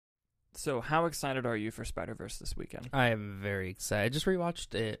So how excited are you for Spider-Verse this weekend? I am very excited. I just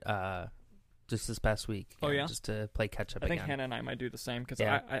rewatched it just this past week. Oh, yeah? Just to play catch-up I think again. Hannah and I might do the same because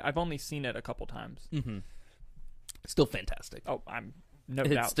Yeah. I've only seen it a couple times. Mm-hmm. Still fantastic. Oh, I'm no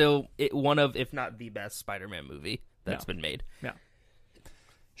It's doubt. still one of, if not the best Spider-Man movie that's been made. Yeah.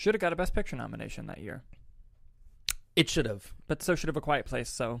 Should have got a Best Picture nomination that year. It should have. But so should have A Quiet Place,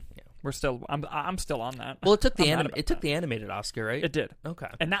 so Yeah. we're still I'm still on that. Well, it took I'm mad about that. the animated Oscar, right? It did. Okay.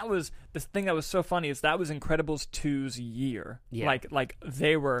 And that was the thing that was so funny is that was Incredibles 2's year. Yeah. Like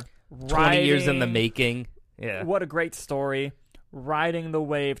they were 20 years in the riding- making. Yeah. What a great story. Riding the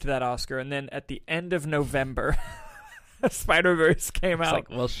wave to that Oscar, and then at the end of November Spider-Verse came It's out like,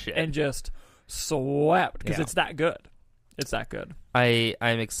 well, shit. and just swept because Yeah. it's that good. It's that good.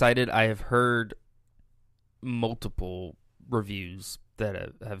 I'm excited. I have heard multiple reviews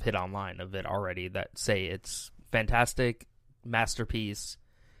that have hit online of it already that say it's fantastic, masterpiece,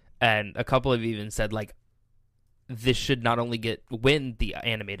 and a couple have even said like this should not only win the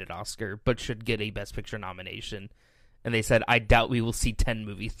animated Oscar, but should get a Best Picture nomination. And they said, I doubt we will see 10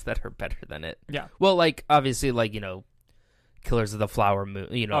 movies that are better than it. Yeah. Well, like obviously, like Killers of the Flower Moon,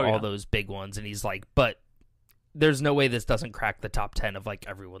 Oh, yeah. all those big ones, and he's like, but there's no way this doesn't crack the top 10 of like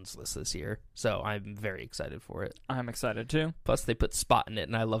everyone's list this year. So I'm very excited for it. I'm excited too. Plus they put Spot in it,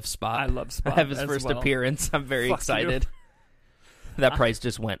 and I love Spot. I love Spot. Have his as first well. appearance. I'm very Fuck excited. That price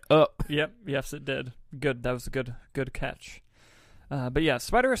just went up. Yep. Yes, it did. Good. That was a good catch. But yeah,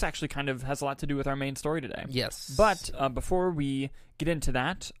 Spider-Verse actually kind of has a lot to do with our main story today. Yes. But before we get into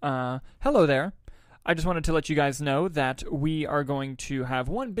that, hello there. I just wanted to let you guys know that we are going to have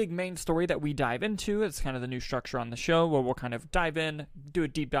one big main story that we dive into. It's kind of the new structure on the show where we'll kind of dive in, do a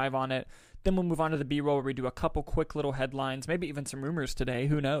deep dive on it. Then we'll move on to the B-roll where we do a couple quick little headlines, maybe even some rumors today,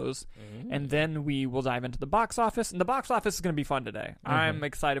 who knows. And then we will dive into the box office. And the box office is going to be fun today. I'm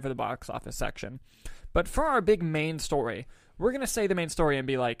excited for the box office section. But for our big main story, we're going to say the main story and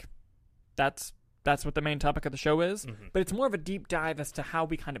be like, that's what the main topic of the show is. But it's more of a deep dive as to how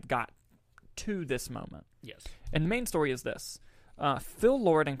we kind of got to this moment. Yes. And the main story is this. Phil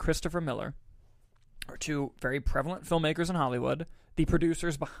Lord and Christopher Miller are two very prevalent filmmakers in Hollywood, the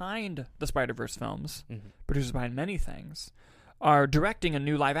producers behind the Spider-Verse films, producers behind many things, are directing a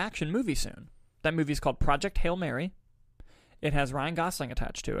new live-action movie soon. That movie is called Project Hail Mary. It has Ryan Gosling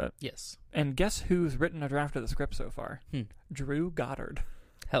attached to it. Yes. And guess who's written a draft of the script so far? Drew Goddard.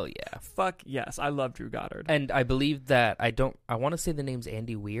 Hell yeah. Fuck yes, I love Drew Goddard. And I believe that I want to say the name's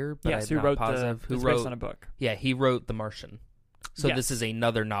Andy Weir, but yes, I'm who not wrote positive. it's based on a book. Yeah, he wrote The Martian. So Yes. this is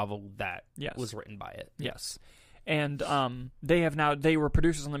another novel that Yes. was written by it. Yes. And they were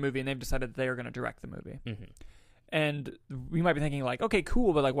producers on the movie, and they've decided they are going to direct the movie. And we might be thinking like, okay,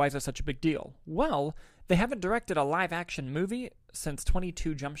 cool, but like, why is that such a big deal? Well, they haven't directed a live-action movie since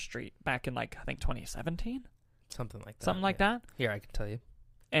 22 Jump Street back in like, I think 2017? Something like that. Something like that. Here, I can tell you.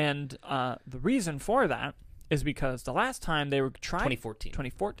 And the reason for that is because the last time they were trying... 2014.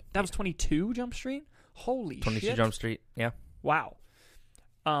 2014? That was 22 Jump Street? Holy 22 shit. Jump Street, yeah. Wow.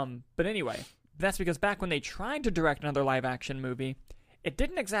 But anyway, that's because back when they tried to direct another live-action movie, it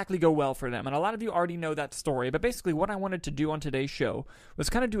didn't exactly go well for them, and a lot of you already know that story. But basically what I wanted to do on today's show was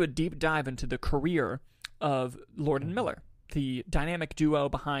kind of do a deep dive into the career of Lord and Miller, the dynamic duo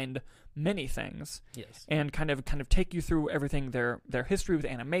behind many things. Yes. And kind of take you through everything, their history with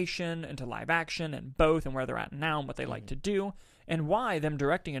animation into live action and both, and where they're at now and what they like to do, and why them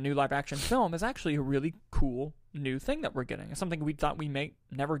directing a new live action film is actually a really cool new thing that we're getting. It's something we thought we may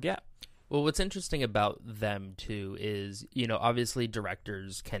never get. Well, what's interesting about them, too, is, obviously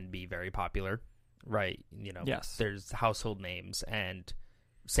directors can be very popular, right? Yes. There's household names, and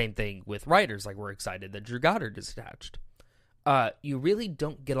same thing with writers. Like, we're excited that Drew Goddard is attached. You really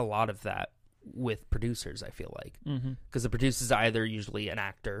don't get a lot of that with producers, I feel like. Because the producer's either usually an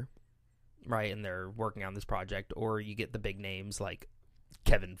actor, right, and they're working on this project, or you get the big names like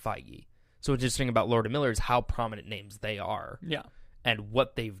Kevin Feige. So what's interesting about Lord and Miller is how prominent names they are. Yeah. And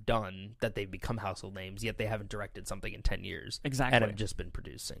what they've done, that they've become household names, yet they haven't directed something in 10 years. Exactly. And have just been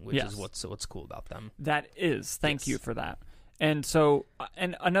producing, which is what's cool about them. That is. Thank you for that. And so,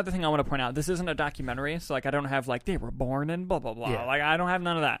 and another thing I want to point out, this isn't a documentary, so like I don't have like they were born in blah, blah, blah. Yeah. Like I don't have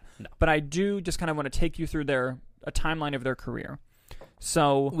none of that. No. But I do just kind of want to take you through a timeline of their career.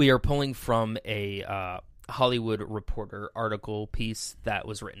 So we are pulling from a Hollywood Reporter article piece that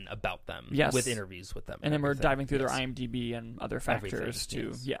was written about them, with interviews with them, and then we're everything. diving through their IMDb and other factors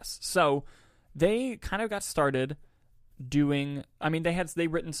Everything, too. Yes. So they kind of got started doing. I mean, they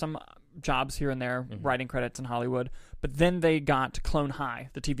written some jobs here and there, writing credits in Hollywood, but then they got Clone High,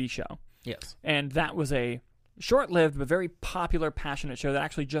 the TV show. Yes. And that was a short-lived but very popular, passionate show that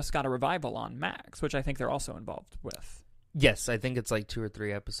actually just got a revival on Max, which I think they're also involved with. Yes, I think it's like 2 or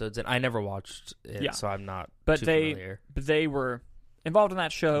 3 episodes, and I never watched it, so I'm not too familiar. But they were involved in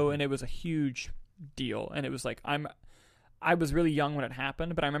that show, and it was a huge deal. And it was like I was really young when it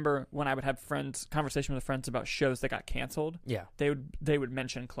happened, but I remember when I would have conversation with friends about shows that got canceled. Yeah, they would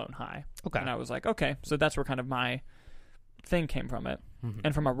mention Clone High. Okay, and I was like, okay, so that's where kind of my thing came from it. Mm-hmm.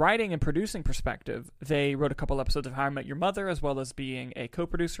 And from a writing and producing perspective, they wrote a couple episodes of How I Met Your Mother, as well as being a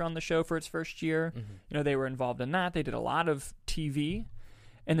co-producer on the show for its first year. Mm-hmm. You know, they were involved in that. They did a lot of TV.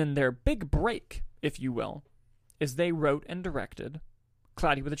 And then their big break, if you will, is they wrote and directed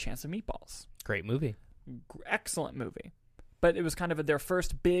Cloudy with a Chance of Meatballs. Great movie. Excellent movie. But it was kind of their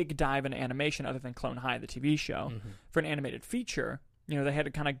first big dive into animation other than Clone High, the TV show. Mm-hmm. For an animated feature, you know, they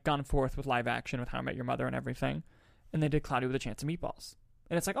had kind of gone forth with live action with How I Met Your Mother and everything. And they did Cloudy with a Chance of Meatballs.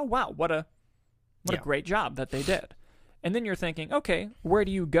 And it's like, oh, wow, what a great job that they did. And then you're thinking, okay, where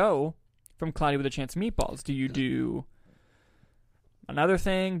do you go from Cloudy with a Chance of Meatballs? Do you do another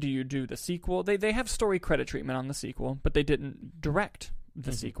thing? Do you do the sequel? They have story credit treatment on the sequel, but they didn't direct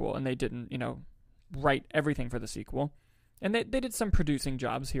the sequel, and they didn't, you know, write everything for the sequel. And they did some producing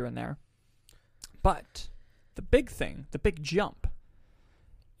jobs here and there. But the big thing, the big jump,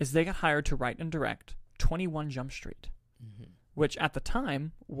 is they got hired to write and direct 21 Jump Street, which at the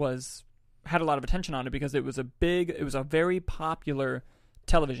time had a lot of attention on it because it was a very popular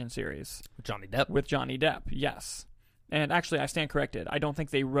television series. With Johnny Depp, yes. And actually, I stand corrected. I don't think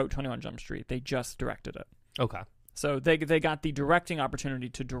they wrote 21 Jump Street. They just directed it. Okay. So they got the directing opportunity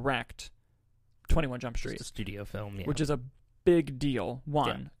to direct 21 Jump Street. Just a studio film, yeah. Which is a big deal,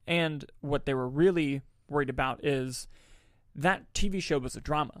 one. Yeah. And what they were really worried about is that TV show was a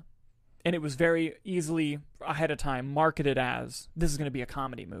drama. And it was very easily, ahead of time, marketed as, this is going to be a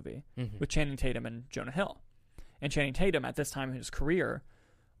comedy movie with Channing Tatum and Jonah Hill. And Channing Tatum, at this time in his career,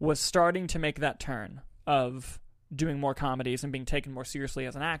 was starting to make that turn of doing more comedies and being taken more seriously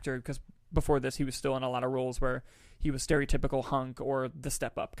as an actor, because before this, he was still in a lot of roles where he was stereotypical hunk or the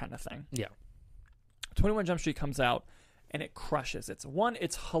step-up kind of thing. Yeah. 21 Jump Street comes out, and it crushes. It's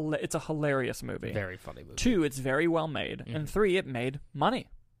a hilarious movie. Very funny movie. 2, it's very well made. And 3, it made money.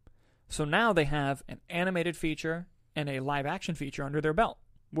 So now they have an animated feature and a live-action feature under their belt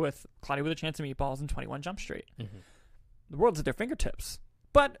with Cloudy with a Chance of Meatballs and 21 Jump Street. The world's at their fingertips.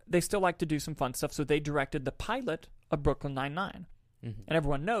 But they still like to do some fun stuff, so they directed the pilot of Brooklyn Nine-Nine. And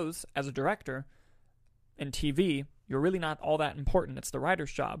everyone knows, as a director in TV, you're really not all that important. It's the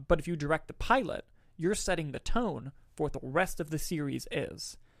writer's job. But if you direct the pilot, you're setting the tone for what the rest of the series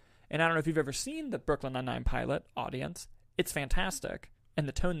is. And I don't know if you've ever seen the Brooklyn Nine-Nine pilot, audience. It's fantastic. And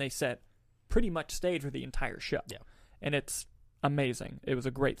the tone they set pretty much stayed for the entire show. Yeah. And it's amazing. It was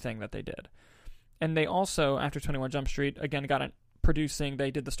a great thing that they did. And they also, after 21 Jump Street, again, got it producing. They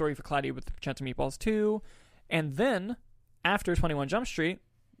did the story for Cloudy with a Chance of Meatballs 2. And then, after 21 Jump Street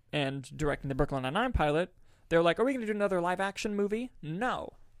and directing the Brooklyn Nine-Nine pilot, they're like, are we going to do another live-action movie?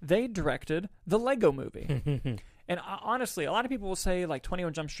 No. They directed the Lego Movie. And honestly, a lot of people will say, like,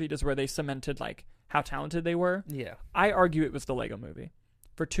 21 Jump Street is where they cemented, like, how talented they were. Yeah. I argue it was the Lego Movie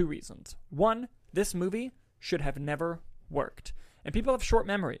for 2 reasons. One, this movie should have never worked. And people have short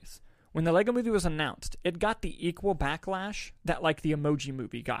memories. When the Lego Movie was announced, it got the equal backlash that, like, the Emoji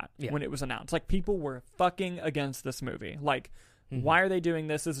Movie got when it was announced. Like, people were fucking against this movie. Like, why are they doing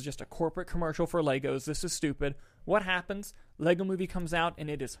this? This is just a corporate commercial for Legos. This is stupid. What happens? Lego Movie comes out, and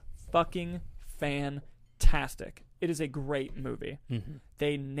it is fucking fantastic. It is a great movie.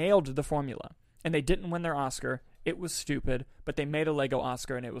 They nailed the formula. And they didn't win their Oscar. It was stupid, but they made a Lego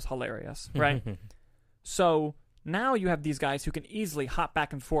Oscar, and it was hilarious, right? So now you have these guys who can easily hop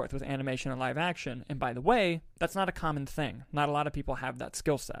back and forth with animation and live action. And by the way, that's not a common thing. Not a lot of people have that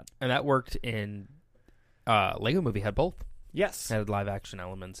skill set. And that worked in Lego Movie had both. Yes. It had live action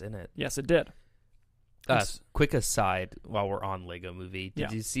elements in it. Yes, it did. Quick aside while we're on Lego Movie.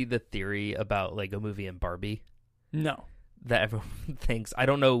 Did you see the theory about Lego Movie and Barbie? No. That everyone thinks. I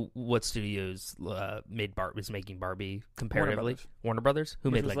don't know what studios was making Barbie comparatively. Warner Brothers?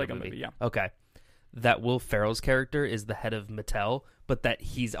 Who made Lego Movie? Yeah. Okay. That Will Ferrell's character is the head of Mattel, but that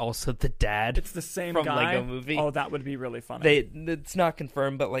he's also the dad. It's the same from guy? Lego Movie. Oh, that would be really funny. It's not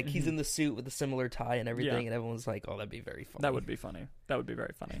confirmed, but like he's in the suit with a similar tie and everything, and everyone's like, "Oh, that'd be very funny." That would be funny. That would be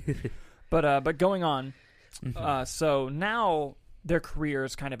very funny. But going on, so now their career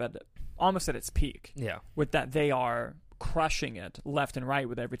is kind of almost at its peak. Yeah. With that, they are crushing it left and right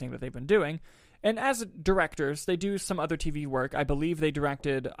with everything that they've been doing. And as directors, they do some other TV work. I believe they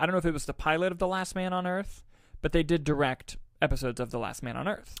directed, I don't know if it was the pilot of The Last Man on Earth, but they did direct episodes of The Last Man on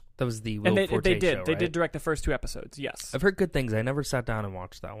Earth. That was the Will And they Forte did. show, They right? did direct the first 2 episodes, yes. I've heard good things. I never sat down and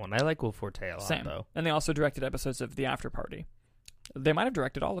watched that one. I like Will Forte a lot, Same. though. And they also directed episodes of The After Party. They might have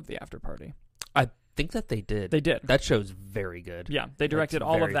directed all of The After Party. I think that they did. They did. That show's very good. Yeah, they directed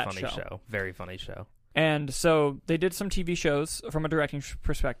all of that funny show. Very funny show. And so they did some TV shows from a directing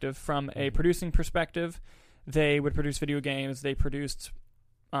perspective. From a producing perspective, they would produce video games. They produced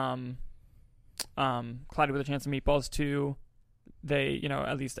Cloudy with a Chance of Meatballs 2. They,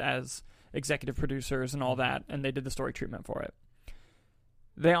 at least as executive producers and all that, and they did the story treatment for it.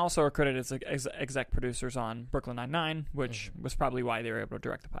 They also are credited as exec producers on Brooklyn Nine-Nine, which was probably why they were able to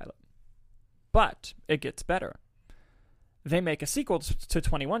direct the pilot. But it gets better. They make a sequel to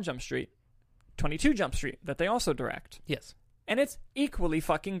 21 Jump Street, 22 Jump Street, that they also direct. Yes. And it's equally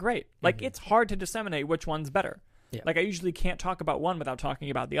fucking great. Like, it's hard to disseminate which one's better. Yeah. Like, I usually can't talk about one without talking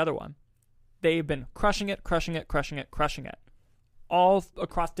about the other one. They've been crushing it. All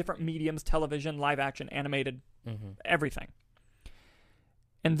across different mediums, television, live action, animated, everything.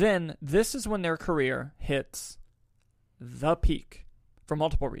 And then this is when their career hits the peak for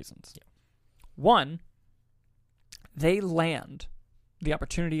multiple reasons. Yeah. One, they land the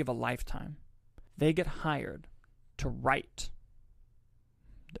opportunity of a lifetime. They get hired to write.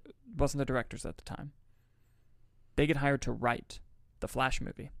 Wasn't the directors at the time. They get hired to write the Flash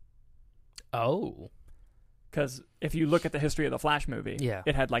movie. Oh. Because if you look at the history of the Flash movie,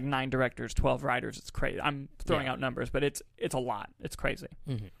 it had like 9 directors, 12 writers. It's crazy. I'm throwing out numbers, but it's a lot. It's crazy.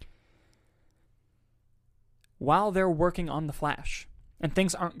 While they're working on the Flash, and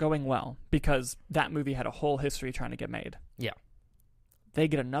things aren't going well because that movie had a whole history trying to get made. Yeah. They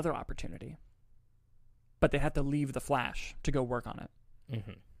get another opportunity, but they had to leave the Flash to go work on it.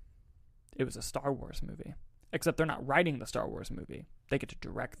 It was a Star Wars movie, except they're not writing the Star Wars movie. They get to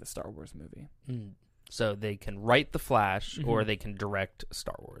direct the Star Wars movie. So they can write The Flash or they can direct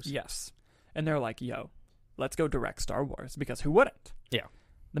Star Wars. Yes. And they're like, yo, let's go direct Star Wars, because who wouldn't? Yeah.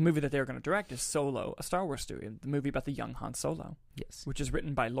 The movie that they were going to direct is Solo, a Star Wars story, the movie about the young Han Solo. Yes. Which is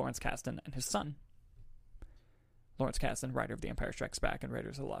written by Lawrence Kasdan and his son. Lawrence Kasdan, writer of The Empire Strikes Back and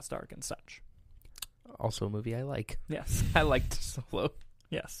Raiders of the Lost Ark and such. Also a movie I like. Yes. I liked Solo.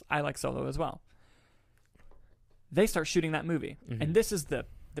 Yes, I like Solo as well. They start shooting that movie, and this is the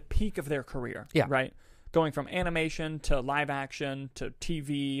peak of their career, right? Going from animation to live action to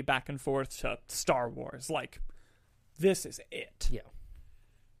TV, back and forth to Star Wars. Like, this is it. Yeah.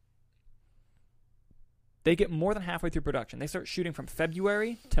 They get more than halfway through production. They start shooting from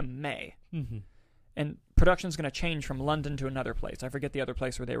February to May. And production's going to change from London to another place. I forget the other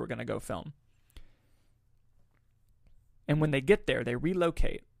place where they were going to go film. And when they get there, they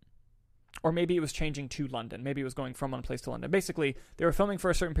relocate. Or maybe it was changing to London. Maybe it was going from one place to London. Basically, they were filming for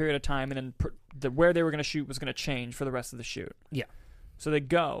a certain period of time, and then where they were going to shoot was going to change for the rest of the shoot. Yeah. So they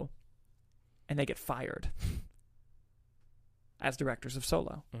go, and they get fired as directors of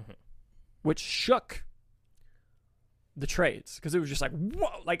Solo, which shook the trades, because it was just like,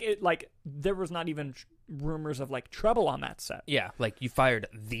 whoa, like there was not even rumors of like trouble on that set. Yeah, like you fired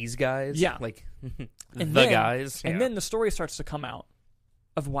these guys. Yeah, like and the guys. And then the story starts to come out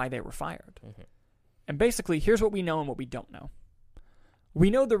of why they were fired. And basically, here's what we know and what we don't know. We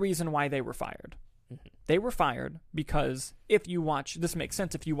know the reason why they were fired. They were fired because if you watch, this makes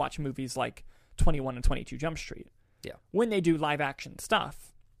sense if you watch movies like 21 and 22 Jump Street. Yeah. When they do live action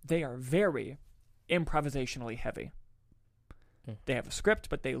stuff, they are very improvisationally heavy. They have a script,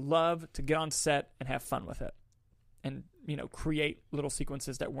 but they love to get on set and have fun with it. And, create little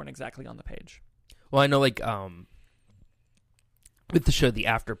sequences that weren't exactly on the page. Well, I know, like, with the show The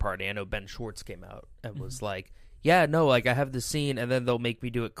After Party, I know Ben Schwartz came out and was like, yeah, no, like, I have this scene, and then they'll make me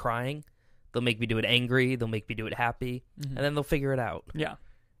do it crying. They'll make me do it angry. They'll make me do it happy. And then they'll figure it out. Yeah.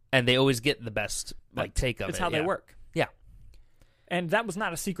 And they always get the best, take of it. It's how they work. Yeah. And that was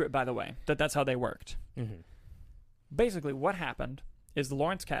not a secret, by the way, that's how they worked. Basically, what happened is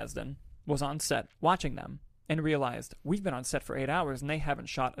Lawrence Kasdan was on set watching them and realized, we've been on set for 8 hours and they haven't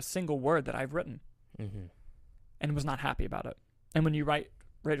shot a single word that I've written. And was not happy about it. And when you write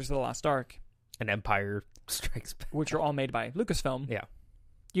Raiders of the Lost Ark and Empire Strikes Back, which are all made by Lucasfilm, yeah,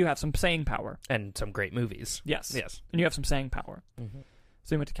 you have some saying power. And some great movies. Yes. And you have some saying power.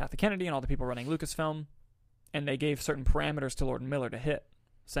 So we went to Kathy Kennedy and all the people running Lucasfilm, and they gave certain parameters to Lord and Miller to hit,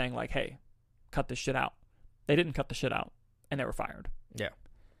 saying like, hey, cut this shit out. They didn't cut the shit out, and they were fired. Yeah.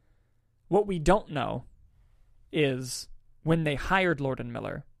 What we don't know is when they hired Lord and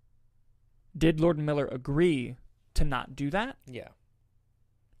Miller, did Lord and Miller agree to not do that? Yeah.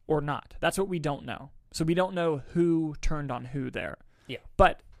 Or not? That's what we don't know. So we don't know who turned on who there. Yeah.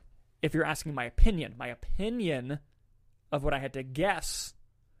 But if you're asking my opinion of what I had to guess,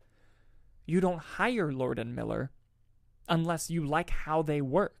 you don't hire Lord and Miller unless you like how they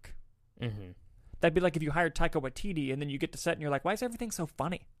work. Mm-hmm. That'd be like if you hired Taika Waititi and then you get to set and you're like, why is everything so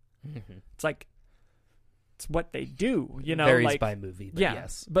funny? Mm-hmm. It's like, it's what they do, you know? Varies like, by movie, but yeah,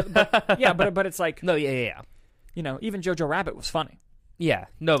 yes. but yeah, but it's like, No, yeah. you know, even Jojo Rabbit was funny. Yeah,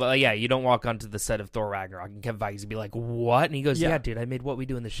 no, but yeah, you don't walk onto the set of Thor Ragnarok and Kevin Feige be like, "What?" And he goes, "Yeah, dude, I made What We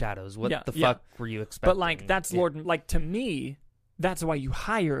Do in the Shadows. What the fuck were you expecting?" But like, that's Lord, like to me, that's why you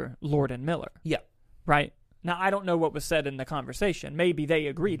hire Lord and Miller. Yeah, right. Now I don't know what was said in the conversation. Maybe they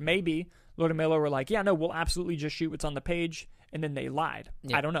agreed. Maybe Lord and Miller were like, "Yeah, no, we'll absolutely just shoot what's on the page," and then they lied.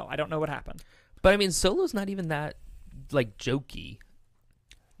 Yeah. I don't know. I don't know what happened. But I mean, Solo's not even that like jokey.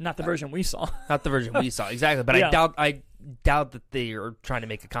 Not the version we saw. Not the version we saw, exactly. But I doubt that they are trying to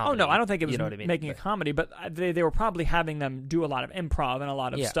make a comedy. Oh, no, I don't think it was making a comedy, but they were probably having them do a lot of improv and a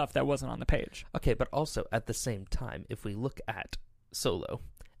lot of stuff that wasn't on the page. Okay, but also, at the same time, if we look at Solo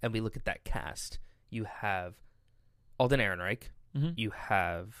and we look at that cast, you have Alden Ehrenreich, you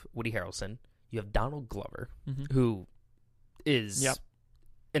have Woody Harrelson, you have Donald Glover, who is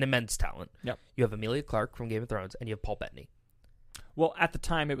an immense talent. Yep. You have Emilia Clarke from Game of Thrones, and you have Paul Bettany. Well, at the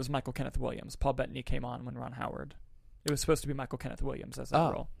time, it was Michael Kenneth Williams. Paul Bettany came on when Ron Howard. It was supposed to be Michael Kenneth Williams as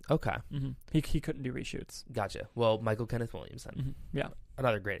that role. Okay. He couldn't do reshoots. Gotcha. Well, Michael Kenneth Williams then. Yeah.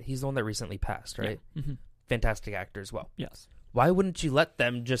 Another great. He's the one that recently passed, right? Yeah. Fantastic actor as well. Yes. Why wouldn't you let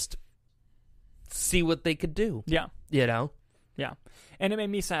them just see what they could do? Yeah. You know? Yeah. And it made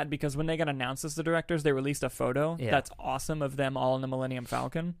me sad because when they got announced as the directors, they released a photo that's awesome of them all in the Millennium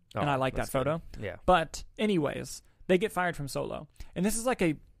Falcon. And I like that photo. Good. Yeah. But anyways, they get fired from Solo. And this is like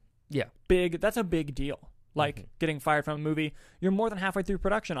a big deal. Like getting fired from a movie you're more than halfway through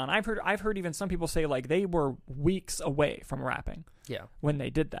production on. I've heard even some people say like they were weeks away from wrapping. Yeah. When they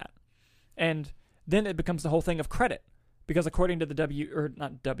did that. And then it becomes the whole thing of credit. Because according to the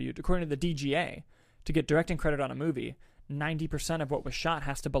according to the DGA, to get directing credit on a movie, 90% of what was shot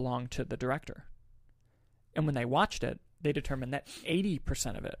has to belong to the director. And when they watched it, they determined that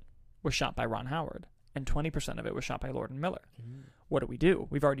 80% of it was shot by Ron Howard and 20% of it was shot by Lord and Miller. What do?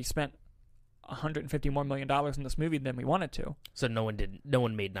 We've already spent $150 more million in this movie than we wanted to. So no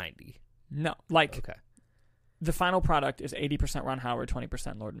one made 90. No, like okay. The final product is 80% Ron Howard,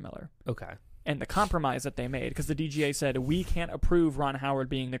 20% Lord and Miller. Okay. And the compromise that they made, because the DGA said we can't approve Ron Howard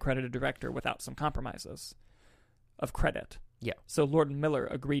being the credited director without some compromises of credit. Yeah. So Lord and Miller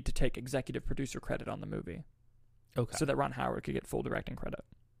agreed to take executive producer credit on the movie. Okay. So that Ron Howard could get full directing credit.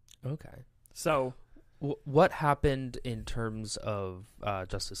 Okay. So what happened in terms of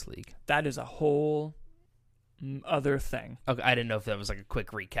Justice League? That is a whole other thing. Okay, I didn't know if that was like a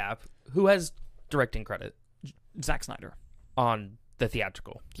quick recap. Who has directing credit? Zack Snyder. On the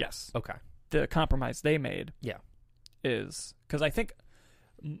theatrical? Yes. Okay. The compromise they made is... Because I think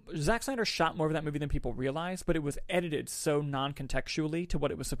Zack Snyder shot more of that movie than people realize, but it was edited so non-contextually to what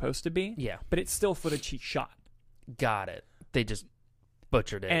it was supposed to be. Yeah. But it's still footage he shot. Got it. They just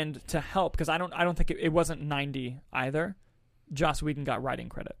butchered it. And to help, because I don't think it wasn't 90 either, Joss Whedon got writing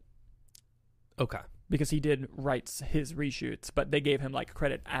credit. Okay. Because he did write his reshoots, but they gave him like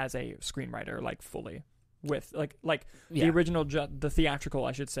credit as a screenwriter, like fully. With the original, the theatrical,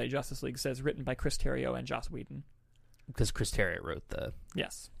 I should say, Justice League says written by Chris Terrio and Joss Whedon. Because Chris Terrio wrote the...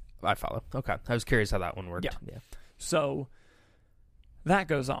 Yes. I follow. Okay. I was curious how that one worked. Yeah. So that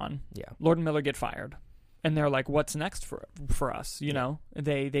goes on. Yeah. Lord and Miller get fired. And they're like, what's next for us? You know?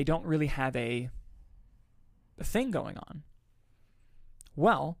 They don't really have a thing going on.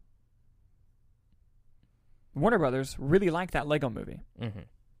 Well, Warner Brothers really like that Lego movie.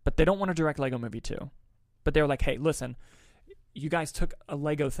 But they don't want to direct Lego Movie 2. But they're like, hey, listen, you guys took a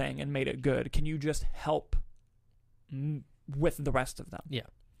Lego thing and made it good. Can you just help with the rest of them? Yeah.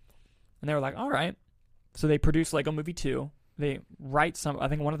 And they were like, all right. So they produced Lego Movie 2. They write some, I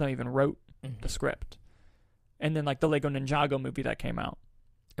think one of them even wrote the script. And then like the Lego Ninjago movie that came out.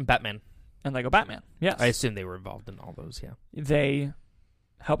 And Batman. And Lego Batman, yes. I assume they were involved in all those, yeah. They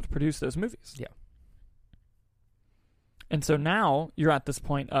helped produce those movies. Yeah. And so now you're at this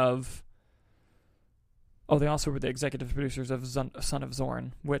point of... Oh, they also were the executive producers of Son of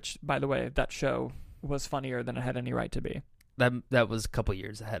Zorn, which, by the way, that show was funnier than it had any right to be. That was a couple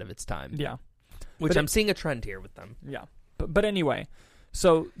years ahead of its time. Yeah. Which I'm seeing a trend here with them. Yeah. But anyway,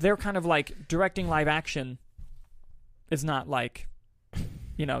 so they're kind of like directing live action is not like,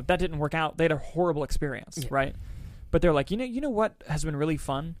 that didn't work out. They had a horrible experience, right? But they're like, you know what has been really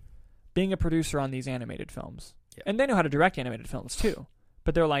fun? Being a producer on these animated films. Yeah. And they know how to direct animated films too.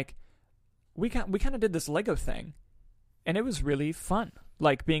 But they're like, we kind of did this Lego thing, and it was really fun.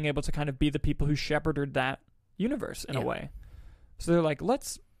 Like being able to kind of be the people who shepherded that, universe in a way. So they're like,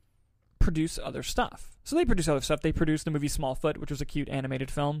 let's produce other stuff. So they produce other stuff. They produced the movie Smallfoot, which was a cute animated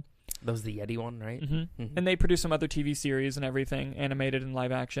film. That was the Yeti one, right? Mm-hmm. And they produced some other TV series and everything, animated and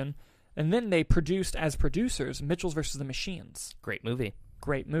live action. And then they produced, as producers, Mitchell's versus the Machines. Great movie.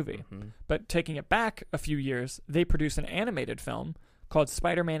 But taking it back a few years, they produced an animated film called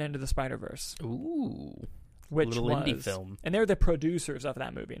Spider-Man Into the Spider-Verse. Ooh. Which little was, indie film. And they're the producers of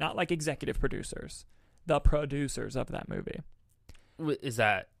that movie, not like executive producers. The producers of that movie. Is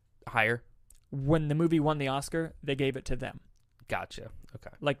that higher? When the movie won the Oscar, they gave it to them. Gotcha.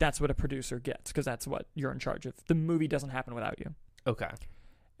 Okay. Like, that's what a producer gets, because that's what you're in charge of. The movie doesn't happen without you. Okay.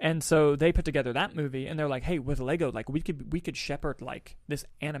 And so they put together that movie, and they're like, hey, with Lego, like, we could shepherd, like, this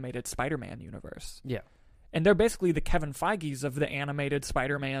animated Spider-Man universe. Yeah. And they're basically the Kevin Feige's of the animated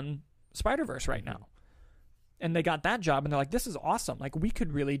Spider-Man Spider-Verse right now. And they got that job, and they're like, this is awesome. Like, we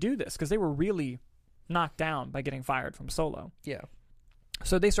could really do this, because they were really knocked down by getting fired from Solo. Yeah.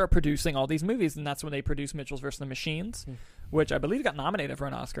 So they start producing all these movies, and that's when they produced Mitchell's vs. the Machines, which I believe got nominated for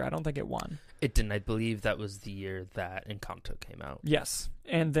an Oscar. I don't think it won. It didn't. I believe that was the year that Encanto came out. Yes.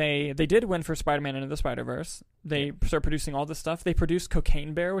 And they did win for Spider-Man Into the Spider-Verse. They started producing all this stuff. They produced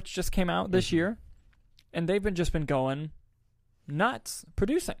Cocaine Bear, which just came out this year. And they've just been going nuts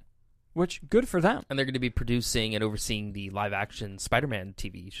producing, which good for them. And they're going to be producing and overseeing the live-action Spider-Man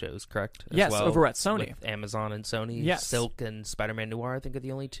TV shows, correct? Yes, over at Sony. With Amazon and Sony. Yes. Silk and Spider-Man Noir, I think, are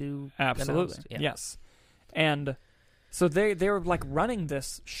the only two. Absolutely. Yeah. Yes. And so they were like running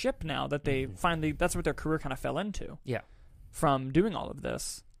this ship now that they finally, that's what their career kind of fell into. Yeah. From doing all of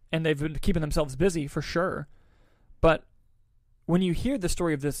this. And they've been keeping themselves busy for sure. But when you hear the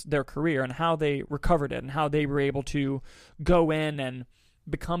story of their career and how they recovered it and how they were able to go in and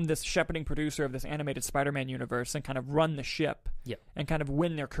become this shepherding producer of this animated Spider-Man universe and kind of run the ship and kind of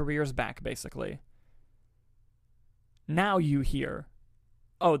win their careers back, basically. Now you hear,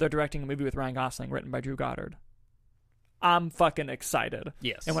 oh, they're directing a movie with Ryan Gosling written by Drew Goddard. I'm fucking excited.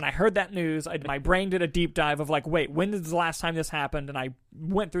 Yes. And when I heard that news, my brain did a deep dive of like, wait, when is the last time this happened? And I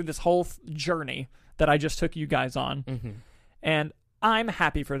went through this whole journey that I just took you guys on. And I'm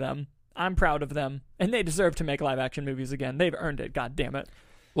happy for them. I'm proud of them. And they deserve to make live-action movies again. They've earned it, God damn it.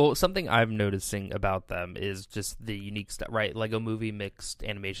 Well, something I'm noticing about them is just the unique style, right? Lego movie mixed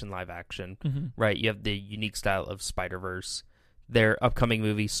animation live action, right? You have the unique style of Spider-Verse. Their upcoming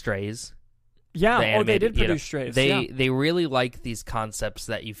movie, Strays. Yeah, they did produce Strays. They really like these concepts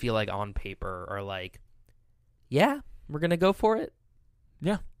that you feel like on paper are like, yeah, we're going to go for it.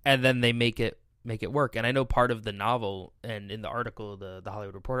 Yeah. And then they make it work. And I know part of the novel and in the article, the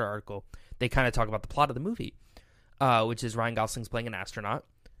Hollywood Reporter article, they kind of talk about the plot of the movie, which is Ryan Gosling's playing an astronaut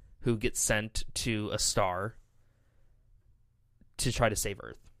who gets sent to a star to try to save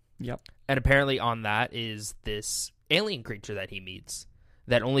Earth. Yep. And apparently on that is this alien creature that he meets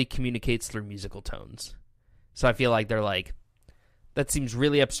that only communicates through musical tones. So I feel like they're like, that seems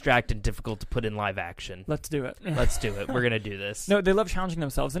really abstract and difficult to put in live action. Let's do it. Let's do it. We're going to do this. No, they love challenging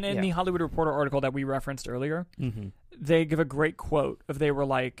themselves. And in the Hollywood Reporter article that we referenced earlier, they give a great quote of they were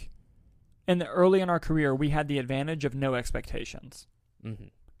like, early in our career, we had the advantage of no expectations.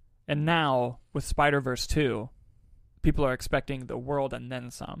 And now, with Spider-Verse 2, people are expecting the world and then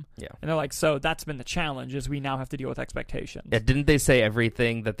some. Yeah. And they're like, so that's been the challenge, is we now have to deal with expectations. Yeah, didn't they say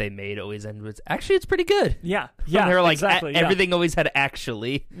everything that they made always ended with, actually, it's pretty good? Yeah. Yeah, they were like, exactly, everything always had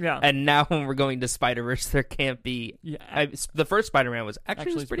actually. Yeah. And now when we're going to Spider-Verse, there can't be. Yeah. The first Spider-Man was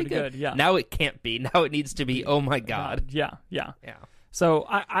actually was pretty good. Yeah. Now it can't be. Now it needs to be, oh my God. Yeah. So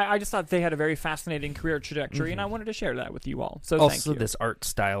I just thought they had a very fascinating career trajectory, and I wanted to share that with you all. So also, thank you. This art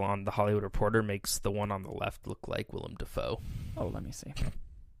style on the Hollywood Reporter makes the one on the left look like Willem Dafoe. Oh, let me see.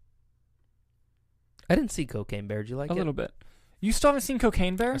 I didn't see Cocaine Bear. Did you like it? A little bit. You still haven't seen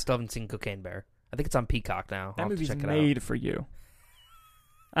Cocaine Bear? I still haven't seen Cocaine Bear. I think it's on Peacock now. That movie's made for you.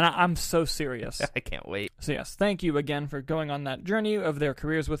 And I'm so serious. I can't wait. So yes, thank you again for going on that journey of their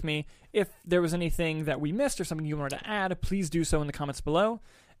careers with me. If there was anything that we missed or something you wanted to add, please do so in the comments below.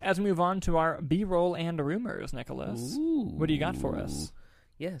 As we move on to our B-roll and rumors, Nicholas. Ooh. What do you got for us?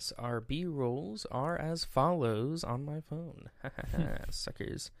 Yes, our B-rolls are as follows on my phone.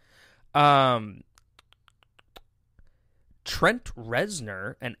 Suckers. Trent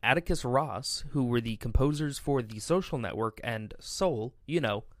Reznor and Atticus Ross, who were the composers for The Social Network and Soul,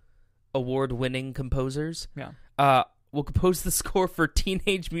 award-winning composers, will compose the score for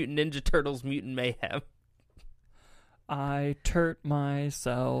Teenage Mutant Ninja Turtles Mutant Mayhem. I turt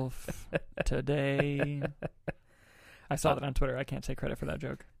myself today. I saw that on Twitter. I can't take credit for that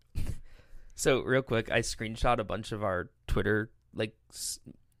joke. So, real quick, I screenshot a bunch of our Twitter,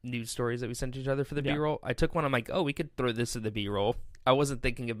 news stories that we sent each other for the Yeah. B-roll. I took one. I'm like, oh, we could throw this in the B-roll. I wasn't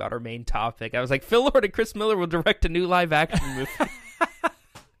thinking about our main topic. I was like, Phil Lord and Chris Miller will direct a new live action movie.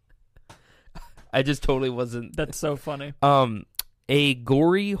 I just totally wasn't. That's so funny. A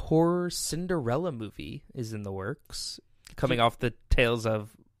gory horror Cinderella movie is in the works, coming off the tales of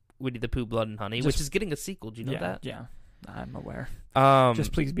Winnie the Pooh, Blood and Honey, which is getting a sequel. Do you know that? Yeah, I'm aware.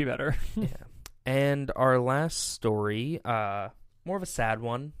 Just please be better. yeah. And our last story, more of a sad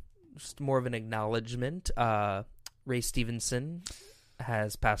one, just more of an acknowledgement. Ray Stevenson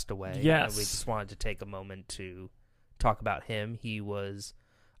has passed away. Yes. We just wanted to take a moment to talk about him. He was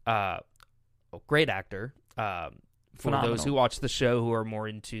a great actor. For Phenomenal. those who watch the show who are more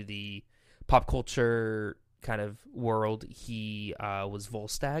into the pop culture kind of world, he was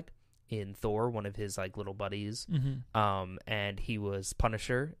Volstagg in Thor, one of his like little buddies. Mm-hmm. And he was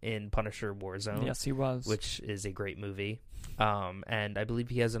Punisher in Punisher Warzone. Yes, he was. Which is a great movie. And I believe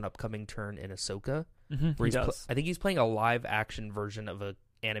he has an upcoming turn in Ahsoka. Mm-hmm. Where He does. I think he's playing a live action version of a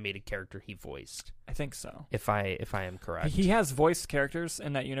animated character he voiced. I think so. If I am correct. He has voiced characters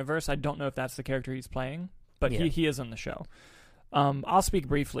in that universe. I don't know if that's the character he's playing, but Yeah. he is in the show. I'll speak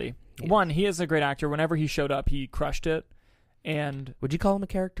briefly. Yeah. One, he is a great actor. Whenever he showed up, he crushed it. And Would you call him a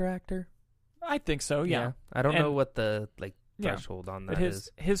character actor? I think so, yeah. I don't know And- what the Yeah. threshold on But that is.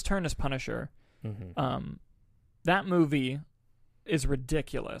 his turn as Punisher, Mm-hmm. that movie is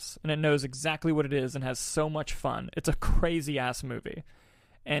ridiculous, and it knows exactly what it is and has so much fun. It's a crazy-ass movie.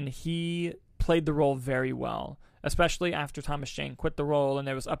 And he played the role very well, especially after Thomas Jane quit the role, and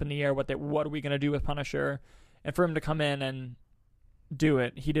it was up in the air what are we going to do with Punisher? And for him to come in and do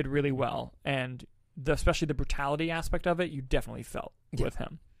it, he did really well. And especially the brutality aspect of it, you definitely felt with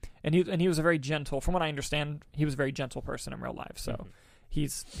him. And he was a very gentle, from what I understand, he was a very gentle person in real life. So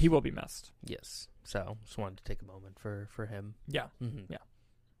he will be missed. Yes. So just wanted to take a moment for him. Yeah. Mm-hmm. Yeah.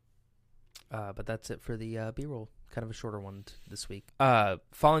 But that's it for the B-roll. Kind of a shorter one this week.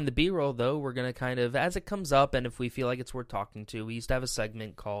 Following the B-roll, though, we're going to kind of, as it comes up, and if we feel like it's worth talking to, we used to have a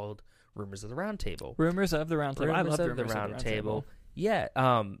segment called Rumors of the Roundtable. Rumors of the Roundtable. I love the Rumors of the Roundtable. Yeah.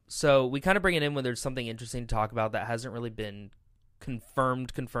 So we kind of bring it in when there's something interesting to talk about that hasn't really been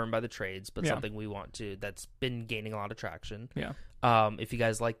confirmed by the trades, but something we want to, that's been gaining a lot of traction. Yeah. If you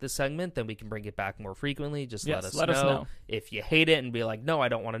guys like this segment, then we can bring it back more frequently. Just Yes, let us know. know. If you hate it and be like, no, I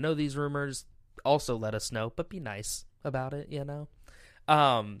don't want to know these rumors, also let us know, but be nice about it, you know?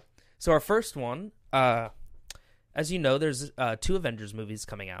 So our first one, as you know, there's 2 Avengers movies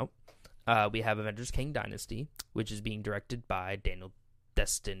coming out. We have Avengers Kang Dynasty, which is being directed by Daniel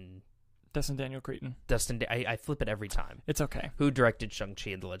Cretton. I flip it every time. It's okay. Who directed Shang-Chi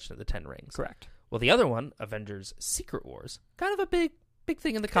and the Legend of the Ten Rings. Correct. Well, the other one, Avengers Secret Wars, kind of a big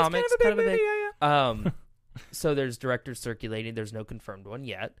thing in the comics. Kind of a big movie, yeah. So there's directors circulating. There's no confirmed one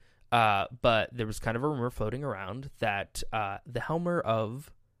yet. But there was kind of a rumor floating around that the helmer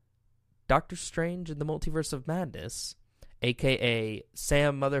of Doctor Strange in the Multiverse of Madness, a.k.a.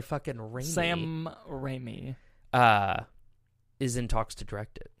 Sam motherfucking Raimi. Sam Raimi. Is in talks to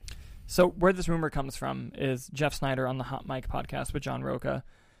direct it. So where this rumor comes from is Jeff Snyder on the Hot Mic podcast with John Roca,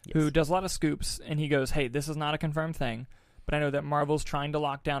 who does a lot of scoops, and he goes, hey, this is not a confirmed thing, but I know that Marvel's trying to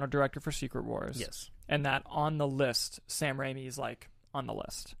lock down a director for Secret Wars. Yes. And that on the list, Sam Raimi is like on the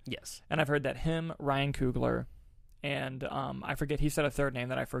list. Yes. And I've heard that him, Ryan Coogler, and I forget, he said a third name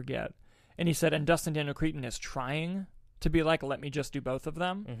that I forget. And he said, and Dustin Daniel Cretton is trying to be like, let me just do both of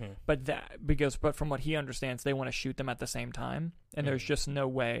them. Mm-hmm. But from what he understands, they want to shoot them at the same time. And there's just no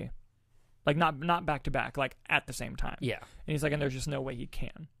way, like not back to back, like at the same time. Yeah. And he's like, and there's just no way he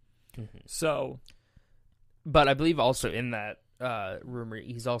can. Mm-hmm. So. But I believe also in that rumor,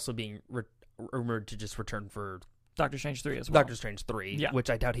 he's also being rumored to just return for Doctor Strange 3 as well. Doctor Strange 3,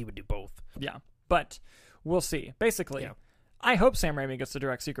 which I doubt he would do both. Yeah. But we'll see. Basically, I hope Sam Raimi gets to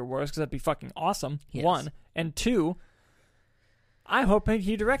direct Secret Wars because that'd be fucking awesome. Yes. 1. And 2, I hope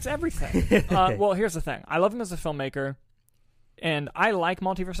he directs everything. Well, here's the thing. I love him as a filmmaker, and I like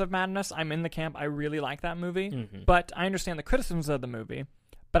Multiverse of Madness. I'm in the camp. I really like that movie. Mm-hmm. But I understand the criticisms of the movie.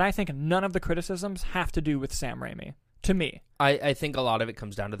 But I think none of the criticisms have to do with Sam Raimi, to me. I think a lot of it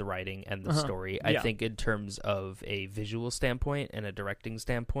comes down to the writing and the story. I think in terms of a visual standpoint and a directing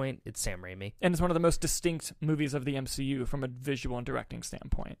standpoint, it's Sam Raimi. And it's one of the most distinct movies of the MCU from a visual and directing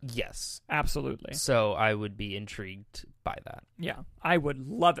standpoint. Yes. Absolutely. So I would be intrigued by that. Yeah. I would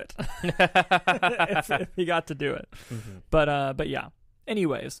love it if he got to do it. Mm-hmm. But yeah.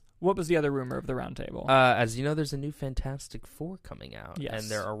 Anyways, what was the other rumor of the Roundtable? As you know, there's a new Fantastic Four coming out. Yes.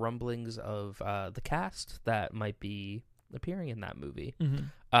 And there are rumblings of the cast that might be appearing in that movie.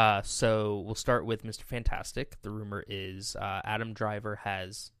 Mm-hmm. So we'll start with Mr. Fantastic. The rumor is Adam Driver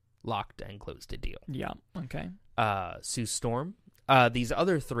has locked and closed a deal. Yeah. Okay. Sue Storm. These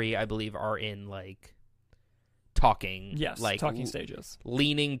other three, I believe, are in like talking. Yes. Like talking stages.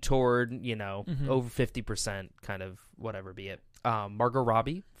 Leaning toward, Mm-hmm. over 50%, kind of whatever be it. Margot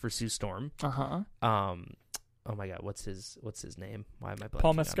Robbie for Sue Storm. Uh-huh. Oh my God, what's his name? Why am I blanking?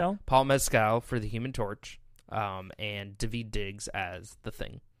 Paul Mescal? Paul Mescal for the Human Torch. And Daveed Diggs as the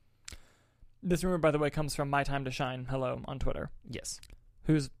Thing. This rumor, by the way, comes from My Time to Shine, hello, on Twitter. Yes.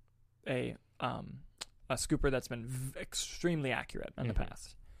 Who's a scooper that's been extremely accurate in the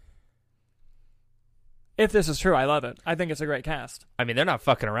past. If this is true, I love it. I think it's a great cast. I mean, they're not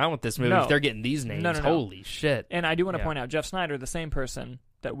fucking around with this movie. No. If they're getting these names. No. Holy shit. And I do want to point out, Jeff Snyder, the same person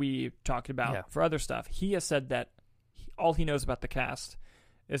that we talked about for other stuff, he has said that all he knows about the cast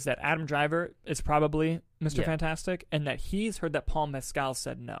is that Adam Driver is probably Mr. Fantastic, and that he's heard that Paul Mescal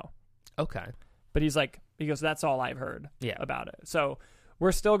said no. Okay. But he goes, that's all I've heard about it. So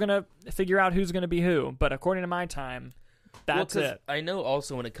we're still going to figure out who's going to be who, but according to My Time, that's it. I know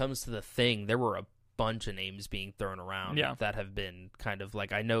also when it comes to the Thing, there were a bunch of names being thrown around that have been kind of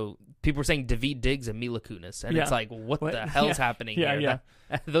like, I know people were saying Daveed Diggs and Mila Kunis, and it's like, what the hell's happening here? Yeah.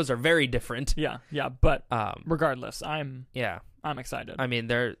 Those are very different. Yeah, but regardless, I'm excited. I mean,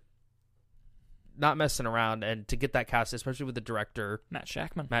 they're not messing around, and to get that cast, especially with the director Matt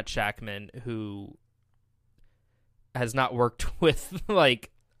Shackman, who has not worked with he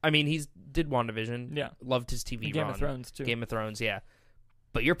did WandaVision, loved his TV Game run, of Thrones too. Game of Thrones,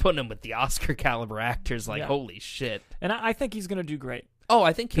 but you're putting him with the Oscar caliber actors, holy shit. And I think he's going to do great. Oh,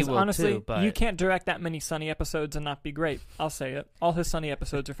 I think he will honestly, too. But you can't direct that many Sunny episodes and not be great. I'll say it. All his Sunny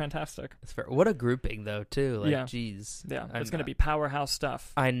episodes are fantastic. That's fair. What a grouping, though, too. Jeez. Yeah, it's going to be powerhouse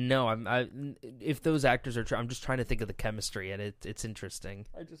stuff. I know. If those actors are, I'm just trying to think of the chemistry, and it's interesting.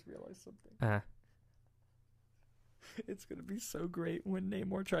 I just realized something. It's going to be so great when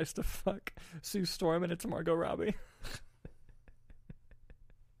Namor tries to fuck Sue Storm and it's Margot Robbie.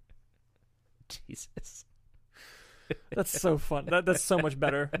 Jesus. That's so fun. That's so much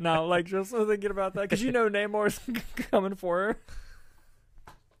better. Now, just thinking about that, because Namor's coming for her.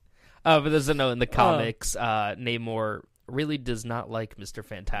 But there's a note in the comics, Namor really does not like Mr.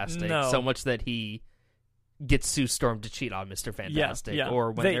 Fantastic so much that he gets Sue Storm to cheat on Mr. Fantastic,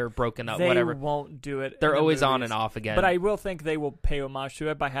 or when they're broken up, whatever. They won't do it. They're always on and off again. But I will think they will pay homage to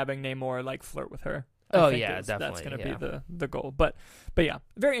it by having Namor flirt with her. Definitely. That's going to be the goal. But yeah,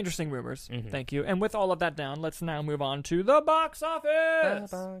 very interesting rumors. Mm-hmm. Thank you. And with all of that down, let's now move on to the box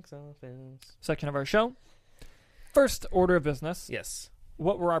office. Section of our show. First order of business. Yes.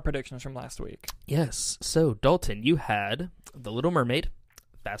 What were our predictions from last week? Yes. So, Dalton, you had The Little Mermaid,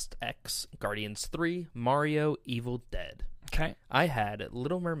 Fast X, Guardians 3, Mario, Evil Dead. Okay. I had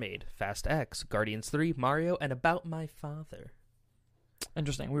Little Mermaid, Fast X, Guardians 3, Mario, and About My Father.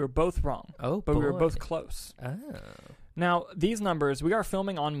 Interesting. We were both wrong. Oh, but we were both close. Oh. Now, these numbers, we are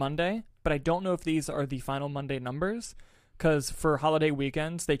filming on Monday, but I don't know if these are the final Monday numbers, because for holiday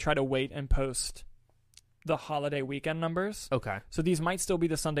weekends, they try to wait and post the holiday weekend numbers. Okay. So these might still be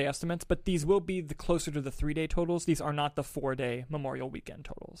the Sunday estimates, but these will be closer to the 3-day totals. These are not the 4-day Memorial Weekend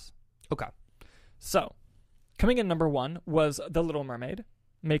totals. Okay. So, coming in number 1 was The Little Mermaid,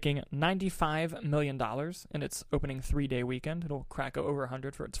 making $95 million in its opening 3-day weekend. It'll crack over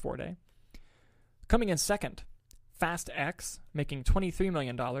 100 for its 4-day. Coming in second, Fast X, making $23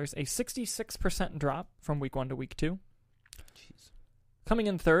 million, a 66% drop from week 1 to week 2. Jeez. Coming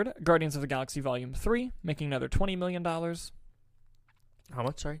in third, Guardians of the Galaxy Volume 3, making another $20 million. How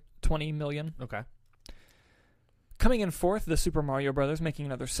much, sorry? $20 million. Okay. Coming in fourth, The Super Mario Brothers, making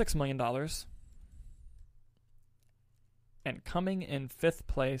another $6 million. And coming in fifth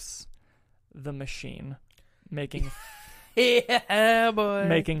place, The Machine, making yeah, boy,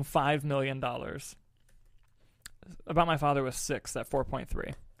 making $5 million. About My Father was 6 at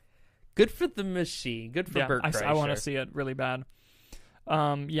 4.3. Good for The Machine. Good for Bert Kreischer. I want to see it really bad.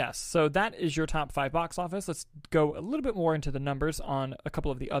 Yes, so that is your top 5 box office. Let's go a little bit more into the numbers on a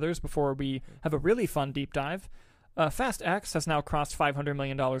couple of the others before we have a really fun deep dive. Fast X has now crossed $500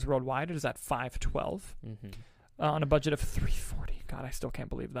 million worldwide. It is at 512 on a budget of 340. God, I still can't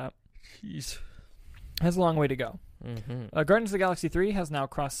believe that. Jeez. Has a long way to go. Guardians of the Galaxy 3 has now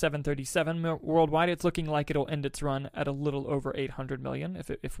crossed 737 worldwide. It's looking like it'll end its run at a little over 800 million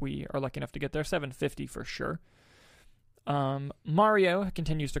if we are lucky enough to get there. 750 for sure. Mario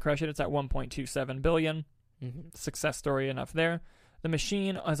continues to crush it. It's at 1.27 billion. Success story enough there. The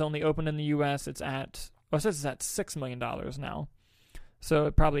Machine has only opened in the U.S. It says it's at $6 million now. So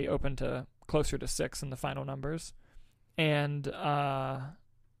it probably opened to closer to 6 in the final numbers. and I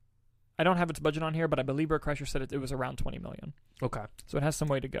don't have its budget on here, but I believe Bert Kreischer said it was around $20 million. Okay. So it has some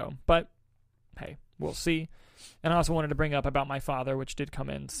way to go. But, hey, we'll see. And I also wanted to bring up About My Father, which did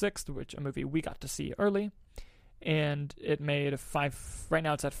come in 6th, which a movie we got to see early. And it made right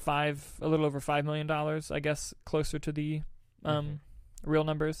now it's at a little over $5 million, I guess, closer to the real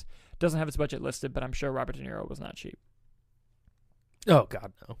numbers. Doesn't have its budget listed, but I'm sure Robert De Niro was not cheap. Oh,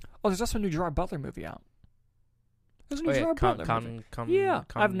 God, no. Oh, there's also a new Gerard Butler movie out. There's a new Gerard Butler movie.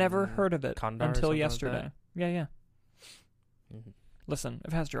 I've never heard of it until yesterday. Like yeah. Mm-hmm. Listen,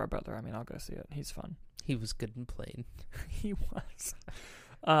 if it has Gerard Butler, I mean, I'll go see it. He's fun. He was good in Plane. He was.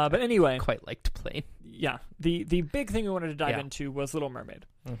 But anyway. Quite liked Plane. Yeah. The big thing we wanted to dive into was Little Mermaid.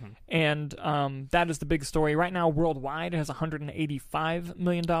 Mm-hmm. And that is the big story. Right now, worldwide, it has $185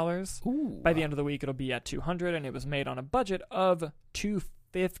 million. Ooh, By the end of the week, it'll be at $200, and it was made on a budget of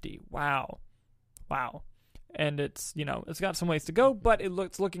 $250. Wow. And it's got some ways to go, but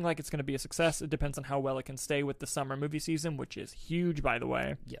it's looking like it's going to be a success. It depends on how well it can stay with the summer movie season, which is huge, by the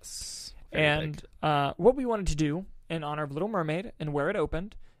way. Yes. And what we wanted to do in honor of Little Mermaid and where it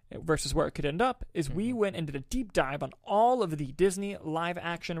opened versus where it could end up is we went and did a deep dive on all of the Disney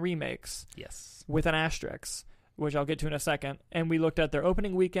live-action remakes. Yes. With an asterisk, which I'll get to in a second. And we looked at their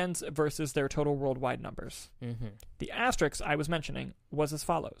opening weekends versus their total worldwide numbers. Mm-hmm. The asterisk I was mentioning was as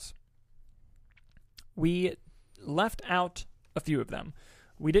follows. We left out a few of them.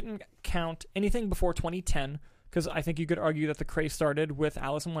 We didn't count anything before 2010, because I think you could argue that the craze started with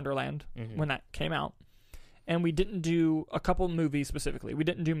Alice in Wonderland when that came out. And we didn't do a couple movies specifically. We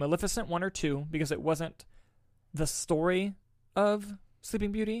didn't do Maleficent 1 or 2 because it wasn't the story of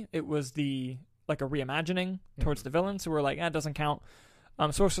Sleeping Beauty. It was a reimagining towards the villain, so we're like, it doesn't count.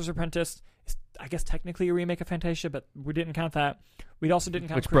 Sorcerer's Apprentice is, I guess, technically a remake of Fantasia, but we didn't count that. We also didn't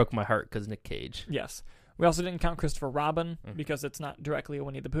count... Which broke my heart because Nick Cage. Yes. We also didn't count Christopher Robin because it's not directly a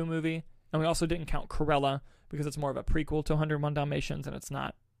Winnie the Pooh movie. And we also didn't count Cruella because it's more of a prequel to 101 Dalmatians and it's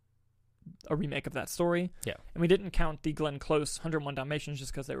not a remake of that story. Yeah. And we didn't count the Glenn Close 101 Dalmatians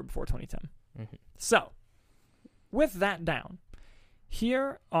just because they were before 2010. Mm-hmm. So, with that down,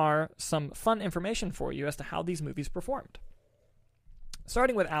 here are some fun information for you as to how these movies performed.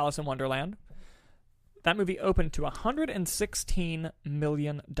 Starting with Alice in Wonderland, that movie opened to $116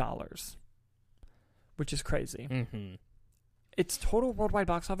 million, which is crazy. Mm-hmm. Its total worldwide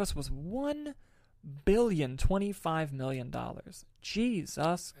box office was $1.025 billion.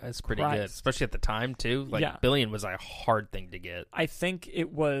 Jesus, that's pretty Christ. good, especially at the time too. Billion was a hard thing to get. I think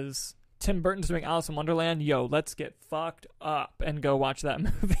it was Tim Burton's doing Alice in Wonderland. Yo, let's get fucked up and go watch that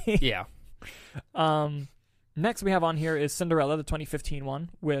movie. Yeah. Next we have on here is Cinderella, the 2015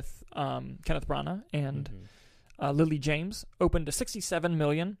 one with Kenneth Branagh and Lily James. Opened to $67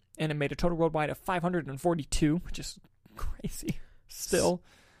 million and it made a total worldwide of $542, which is crazy still.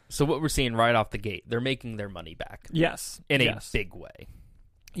 So what we're seeing right off the gate, they're making their money back. Yes. In a big way.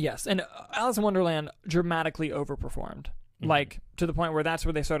 Yes. And Alice in Wonderland dramatically overperformed. Like, to the point where that's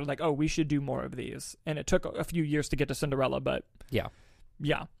where they started like, oh, we should do more of these. And it took a few years to get to Cinderella, but... Yeah.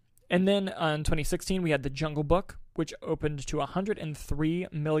 And then in 2016, we had The Jungle Book, which opened to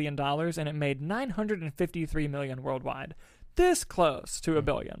 $103 million, and it made $953 million worldwide. This close to $1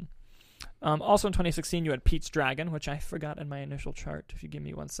 billion. Also in 2016, you had Pete's Dragon, which I forgot in my initial chart. If you give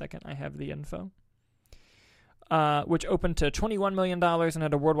me 1 second, I have the info. Which opened to $21 million and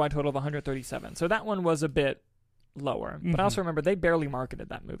had a worldwide total of 137. So that one was a bit lower. But I also remember they barely marketed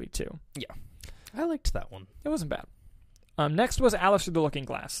that movie too. Yeah. I liked that one. It wasn't bad. Next was Alice Through the Looking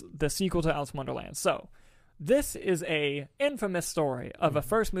Glass, the sequel to Alice in Wonderland. So this is a infamous story of a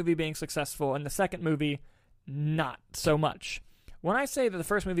first movie being successful and the second movie not so much. When I say that the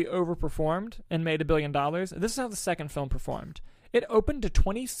first movie overperformed and made $1 billion, this is how the second film performed. It opened to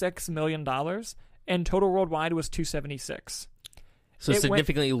 $26 million, and total worldwide was $276. So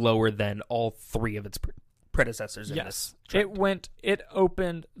significantly lower than all three of its predecessors in this trend.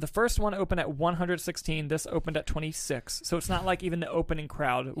 The first one opened at 116, this opened at 26. So it's not like even the opening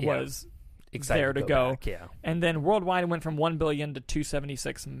crowd was excited there to go. Back, yeah. And then worldwide it went from 1 billion to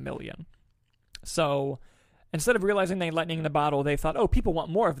 276 million. So... instead of realizing they had lightning in the bottle, they thought, oh, people want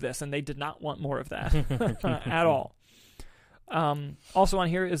more of this, and they did not want more of that at all. Also on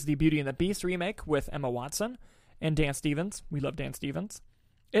here is the Beauty and the Beast remake with Emma Watson and Dan Stevens. We love Dan Stevens.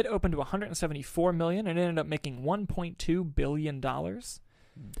 It opened to $174 million and ended up making $1.2 billion.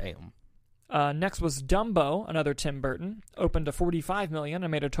 Damn. Next was Dumbo, another Tim Burton. Opened to $45 million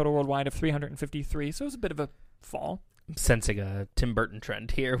and made a total worldwide of $353, so it was a bit of a fall. sensing a Tim Burton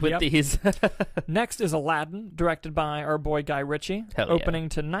trend here with these. Next is Aladdin, directed by our boy Guy Ritchie, opening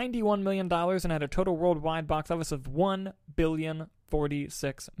to $91 million and had a total worldwide box office of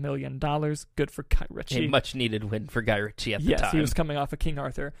 $1,046 million. Good for Guy Ritchie. A much-needed win for Guy Ritchie at the time. Yes, he was coming off of King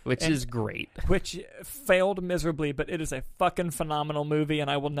Arthur. Which is great. Which failed miserably, but it is a fucking phenomenal movie, and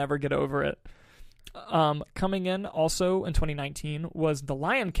I will never get over it. Coming in also in 2019 was The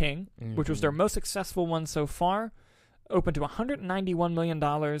Lion King, which was their most successful one so far. Opened to $191 million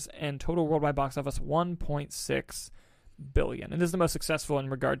and total worldwide box office $1.6 billion. And this is the most successful in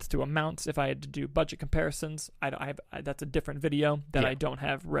regards to amounts. If I had to do budget comparisons, that's a different video that I don't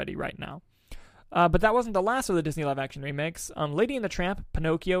have ready right now. But that wasn't the last of the Disney live-action remakes. Lady and the Tramp,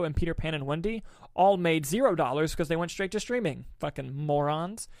 Pinocchio, and Peter Pan and Wendy all made $0 because they went straight to streaming. Fucking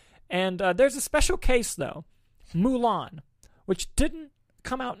morons. And there's a special case, though. Mulan, which didn't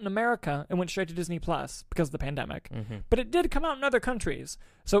come out in America and went straight to Disney Plus because of the pandemic. But it did come out in other countries.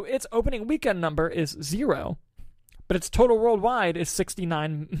 So its opening weekend number is 0, but its total worldwide is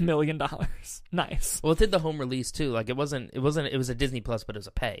 $69 million. Nice. Well, it did the home release too. Like it was a Disney Plus, but it was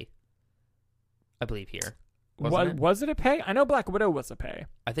a pay. I believe here. Was it a pay? I know Black Widow was a pay.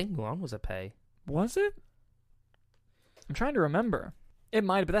 I think Mulan was a pay. Was it? I'm trying to remember. It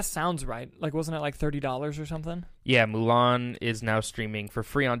might, but that sounds right. Like, wasn't it like $30 or something? Yeah, Mulan is now streaming for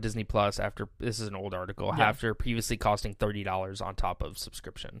free on Disney Plus after, this is an old article, after previously costing $30 on top of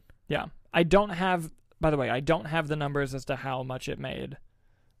subscription. Yeah. I don't have the numbers as to how much it made.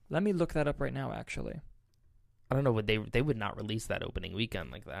 Let me look that up right now, actually. I don't know, they would not release that opening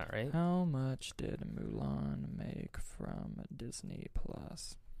weekend like that, right? How much did Mulan make from Disney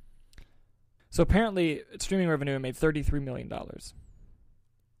Plus? So apparently, its streaming revenue made $33 million.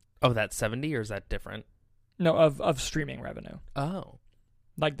 Oh, that's 70, or is that different? No, of streaming revenue. Oh.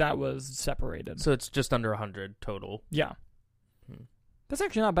 Like, that was separated. So it's just under 100 total. Yeah. That's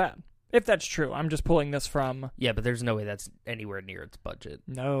actually not bad. If that's true. I'm just pulling this from... Yeah, but there's no way that's anywhere near its budget.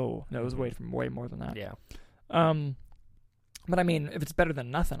 No, it was way more than that. Yeah. But I mean, if it's better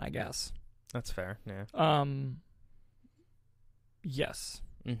than nothing, I guess. That's fair, yeah. Yes.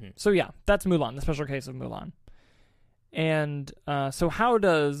 So yeah, that's Mulan, the special case of Mulan. And so how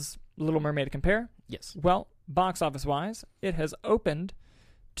does Little Mermaid compare? Yes. Well, box office-wise, it has opened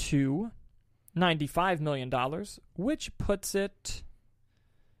to $95 million, which puts it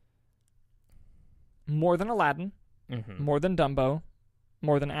more than Aladdin, more than Dumbo,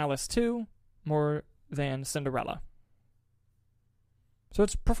 more than Alice 2, more than Cinderella. So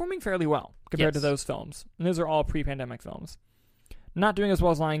it's performing fairly well compared to those films. And those are all pre-pandemic films. Not doing as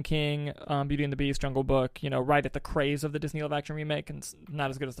well as Lion King, Beauty and the Beast, Jungle Book, right at the craze of the Disney live-action remake, and not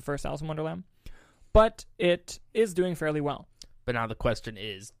as good as the first Alice in Wonderland. But it is doing fairly well. But now the question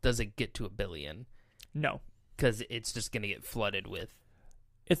is, does it get to $1 billion? No. Because it's just going to get flooded with...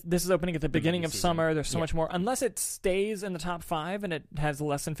 This is opening at the beginning of summer. There's so much more. Unless it stays in the top 5 and it has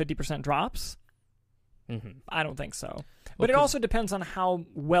less than 50% drops, I don't think so. But it also depends on how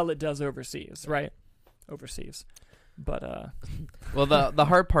well it does overseas, right? Overseas. But well, the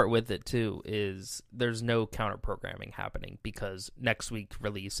hard part with it too is there's no counter programming happening because next week's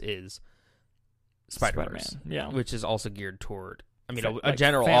release is Spider-Verse, which is also geared toward a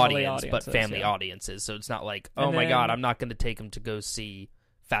general audience, but family audiences. So it's not like, oh my god, I'm not going to take them to go see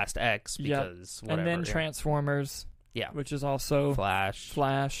Fast X because whatever. And then Transformers, which is also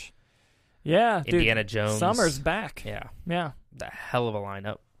Flash, Indiana Jones, summer's back, the hell of a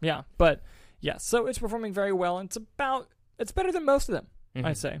lineup, but. Yeah, so it's performing very well, and it's better than most of them,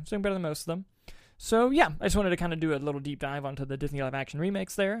 I'd say. It's doing better than most of them. So, yeah, I just wanted to kind of do a little deep dive onto the Disney live-action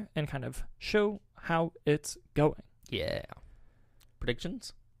remakes there and kind of show how it's going. Yeah.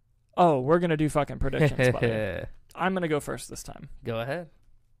 Predictions? Oh, we're going to do fucking predictions, buddy. I'm going to go first this time. Go ahead.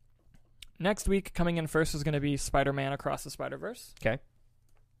 Next week, coming in first is going to be Spider-Man Across the Spider-Verse. Okay.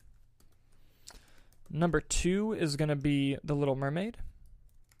 Number 2 is going to be The Little Mermaid.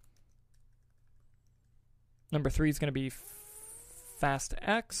 Number 3 is going to be Fast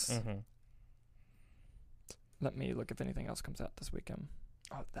X. Let me look if anything else comes out this weekend.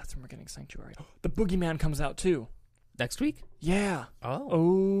 Oh, that's when we're getting Sanctuary. The Boogeyman comes out too. Next week? Yeah.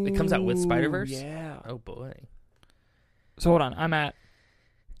 Oh. It comes out with Spider-Verse? Yeah. Oh, boy. So hold on. I'm at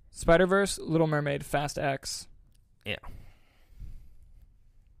Spider-Verse, Little Mermaid, Fast X. Yeah.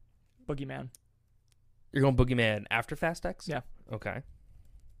 Boogeyman. You're going Boogeyman after Fast X? Yeah. Okay.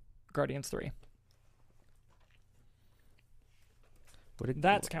 Guardians 3.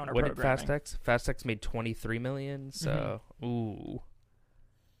 That's counter-programming. What did Fast X? Fast X made $23 million, so ooh. All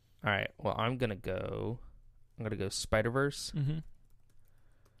right. Well, I'm gonna go Spider-Verse. I'm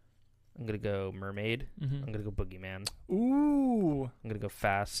I'm going to go Mermaid. Mm-hmm. I'm going to go Boogeyman. Ooh. I'm going to go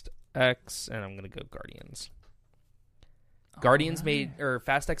Fast X, and I'm going to go Guardians. Guardians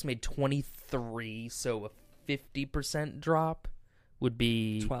Fast X made 23, so a 50% drop would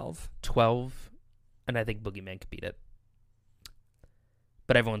be 12, and I think Boogeyman could beat it.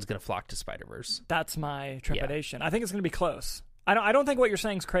 But everyone's going to flock to Spider-Verse. That's my trepidation. Yeah. I think it's going to be close. I don't think what you're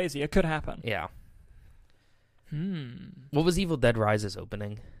saying is crazy. It could happen. Yeah. What was Evil Dead Rise's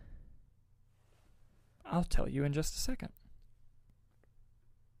opening? I'll tell you in just a second.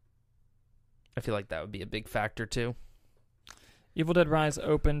 I feel like that would be a big factor, too. Evil Dead Rise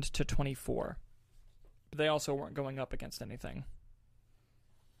opened to 24. But they also weren't going up against anything.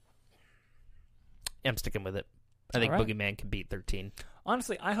 I'm sticking with it. I think Boogeyman can beat 13.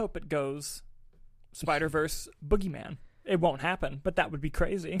 Honestly, I hope it goes Spider-Verse Boogeyman. It won't happen, but that would be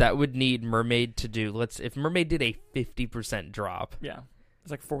crazy. That would need Mermaid to do... if Mermaid did a 50% drop... Yeah. It's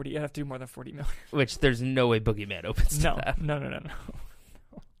like 40. You have to do more than 40 million. Which there's no way Boogeyman opens to that. No.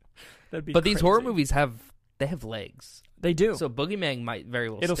 That'd be But crazy. These horror movies have legs. They do. So Boogeyman might very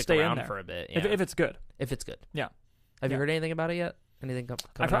well It'll stick stay around in there. for a bit. Yeah. If it's good. If it's good. Yeah. Have you heard anything about it yet? Anything coming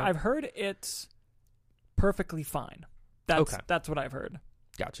out? I've heard it's perfectly fine. That's what I've heard.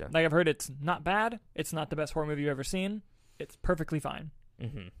 Gotcha. Like, I've heard it's not bad. It's not the best horror movie you've ever seen. It's perfectly fine.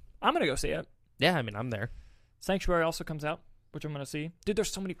 Mm-hmm. I'm going to go see it. Yeah, I mean, I'm there. Sanctuary also comes out, which I'm going to see. Dude,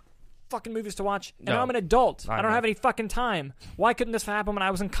 there's so many fucking movies to watch. And I'm an adult. I don't have any fucking time. Why couldn't this happen when I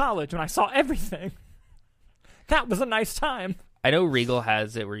was in college, when I saw everything? That was a nice time. I know Regal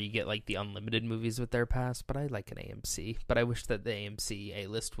has it where you get, like, the unlimited movies with their pass, but I like an AMC. But I wish that the AMC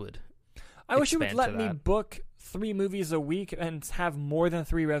A-list would I wish you would let me book 3 movies a week and have more than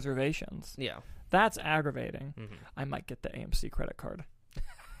 3 reservations. Yeah. That's aggravating. Mm-hmm. I might get the AMC credit card.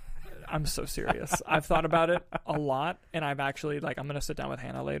 I'm so serious. I've thought about it a lot, and I've actually, I'm going to sit down with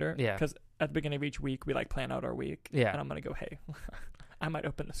Hannah later. Yeah. Because at the beginning of each week, we, plan out our week. Yeah. And I'm going to go, hey, I might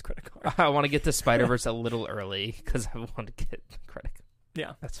open this credit card. I want to get to Spider-Verse a little early because I want to get the credit card.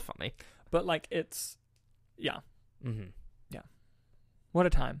 Yeah. That's funny. But, it's, yeah. Mm-hmm. Yeah. What a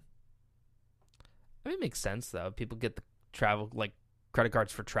time. I mean, it makes sense, though. People get the travel, credit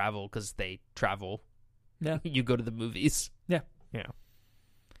cards for travel because they travel. Yeah. You go to the movies. Yeah. Yeah.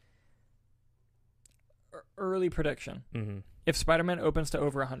 Early prediction. Mm-hmm. If Spider-Man opens to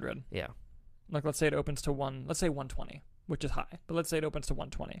over 100. Yeah. Let's say it opens to 120, which is high. But let's say it opens to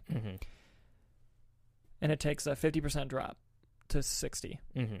 120. Mm-hmm. And it takes a 50% drop to 60.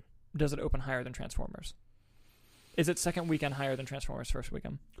 Mm-hmm. Does it open higher than Transformers? Is it second weekend higher than Transformers first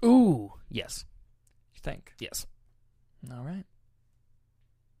weekend? Ooh. Yes. You think? Yes. All right.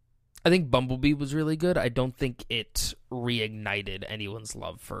 I think Bumblebee was really good. I don't think it reignited anyone's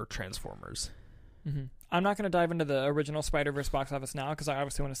love for Transformers. Mm-hmm. I'm not going to dive into the original Spider-Verse box office now because I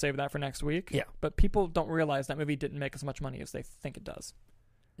obviously want to save that for next week. Yeah. But people don't realize that movie didn't make as much money as they think it does.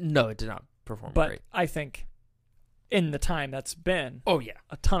 No, it did not perform but great. I think in the time that's been, oh yeah,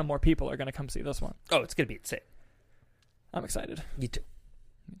 a ton of more people are going to come see this one. Oh, it's going to be insane. I'm excited. Me too.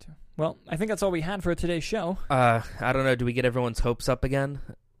 Me too. Well, I think that's all we had for today's show. I don't know. Do we get everyone's hopes up again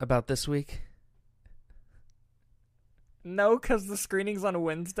about this week? No, because the screening's on a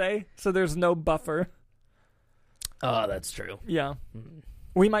Wednesday, so there's no buffer. Oh, that's true. Yeah. Mm-hmm.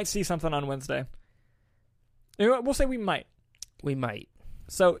 We might see something on Wednesday. You know what? We'll say we might. We might.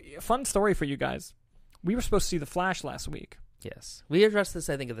 So, fun story for you guys. We were supposed to see The Flash last week. Yes. We addressed this,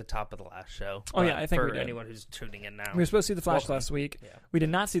 I think, at the top of the last show. Oh, yeah, I think we for did. anyone who's tuning in now. We were supposed to see The Flash last week. Yeah. We did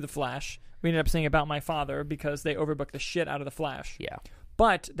not see The Flash. We ended up seeing About My Father because they overbooked the shit out of The Flash. Yeah.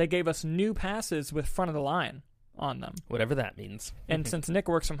 But they gave us new passes with front of the line on them. Whatever that means. And since Nick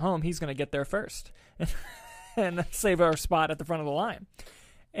works from home, he's going to get there first and save our spot at the front of the line.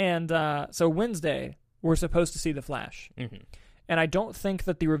 And so Wednesday, we're supposed to see The Flash. Mm-hmm. And I don't think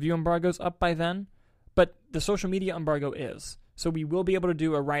that the review embargo's up by then, but the social media embargo is. So we will be able to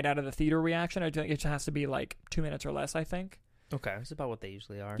do a right out of the theater reaction. I think it has to be 2 minutes or less, I think. Okay. It's about what they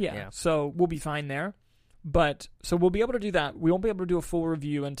usually are. Yeah. So we'll be fine there. But so we'll be able to do that. We won't be able to do a full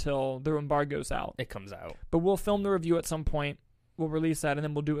review until the embargo's out. It comes out. But we'll film the review at some point. We'll release that, and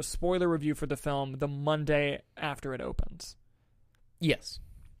then we'll do a spoiler review for the film the Monday after it opens. Yes.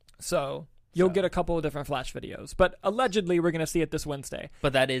 So you'll get a couple of different Flash videos. But allegedly, we're going to see it this Wednesday.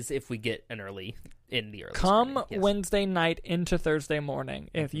 But that is if we get an early in the early. Come yes. Wednesday night into Thursday morning.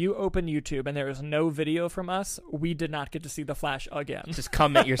 If you open YouTube and there is no video from us, we did not get to see The Flash again. Just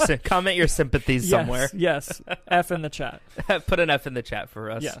comment your sympathies somewhere. Yes. F in the chat. Put an F in the chat for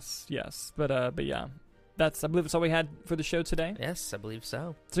us. Yes. But yeah. I believe that's all we had for the show today. Yes, I believe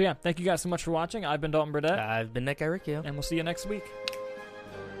so. So yeah, thank you guys so much for watching. I've been Dalton Burdett. I've been Nick Iricchio. And we'll see you next week.